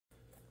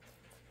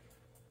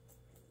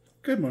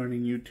Good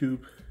morning,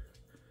 YouTube.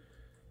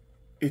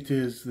 It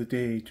is the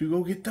day to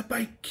go get the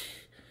bike.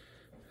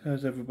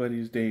 How's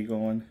everybody's day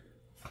going?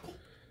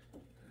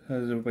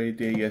 How's everybody's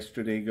day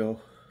yesterday go?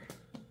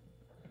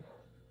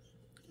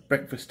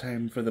 Breakfast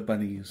time for the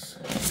bunnies.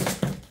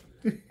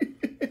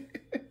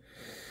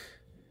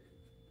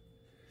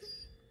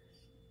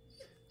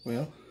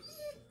 Well.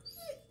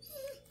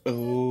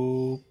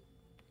 Oh,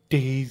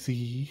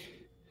 Daisy.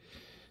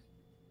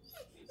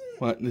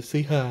 Wanting to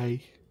say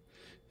hi.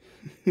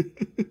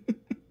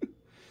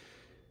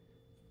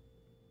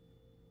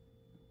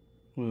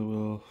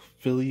 We'll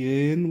fill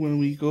you in when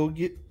we go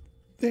get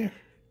there.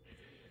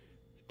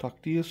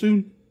 Talk to you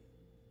soon.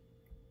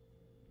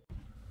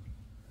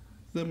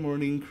 The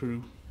morning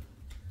crew.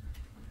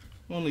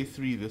 Only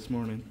 3 this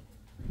morning.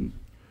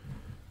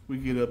 We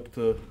get up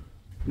to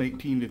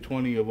 19 to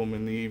 20 of them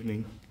in the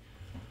evening.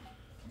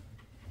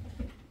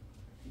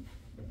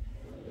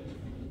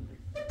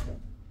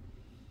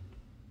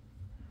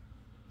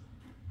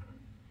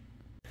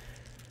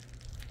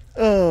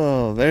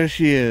 Oh, there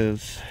she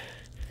is.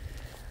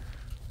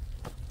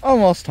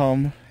 Almost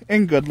home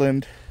in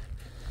Goodland.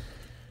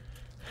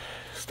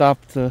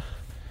 Stopped to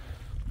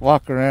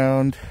walk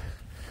around.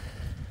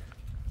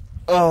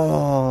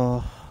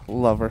 Oh,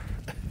 love her.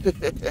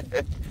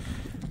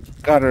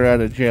 Got her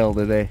out of jail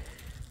today.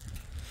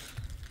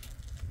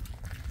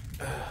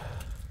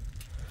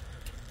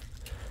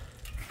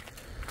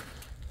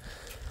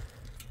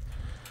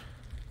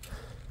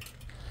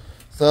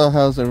 So,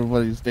 how's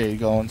everybody's day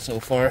going so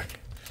far?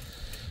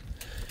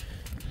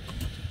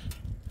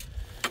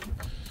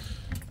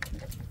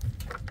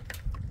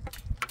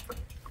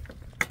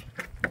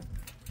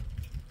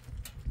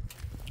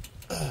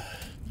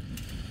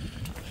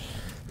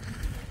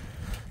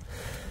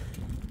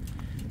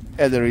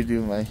 Had to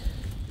redo my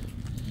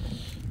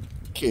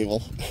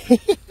cable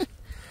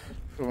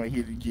for my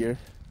heated gear.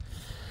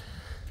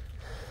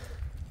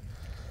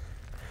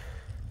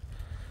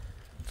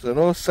 It's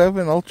an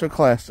 07 Ultra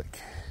Classic.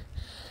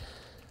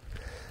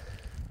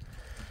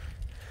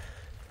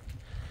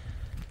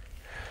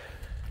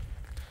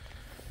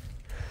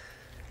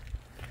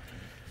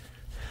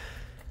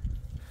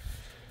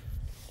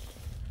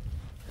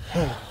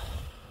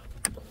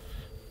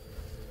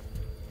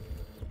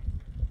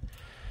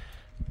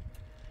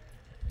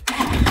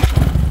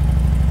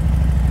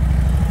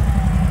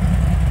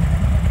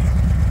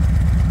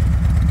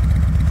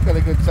 Got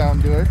a good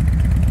sound to it.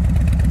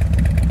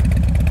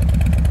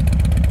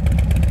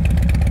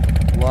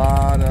 A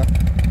lot of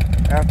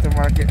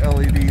aftermarket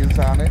LEDs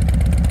on it.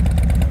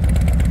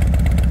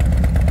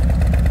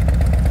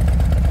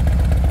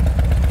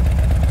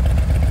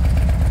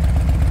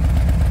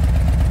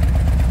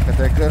 Got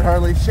that good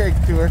Harley shake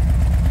to her.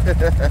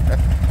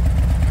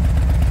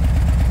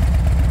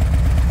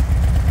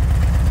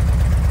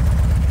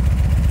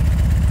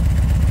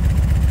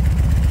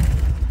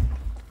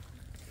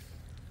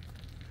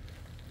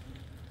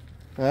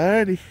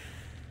 Alrighty.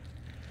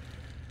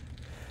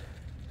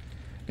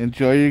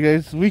 Enjoy your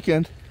guys'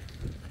 weekend.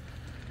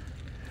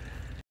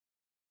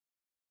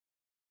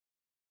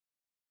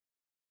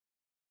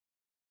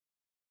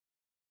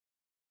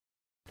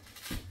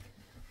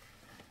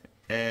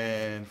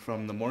 And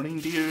from the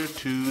morning deer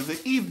to the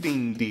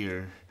evening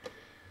deer.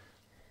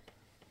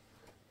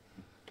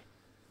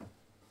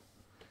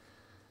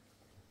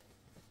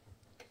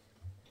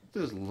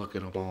 Just look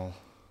at them all.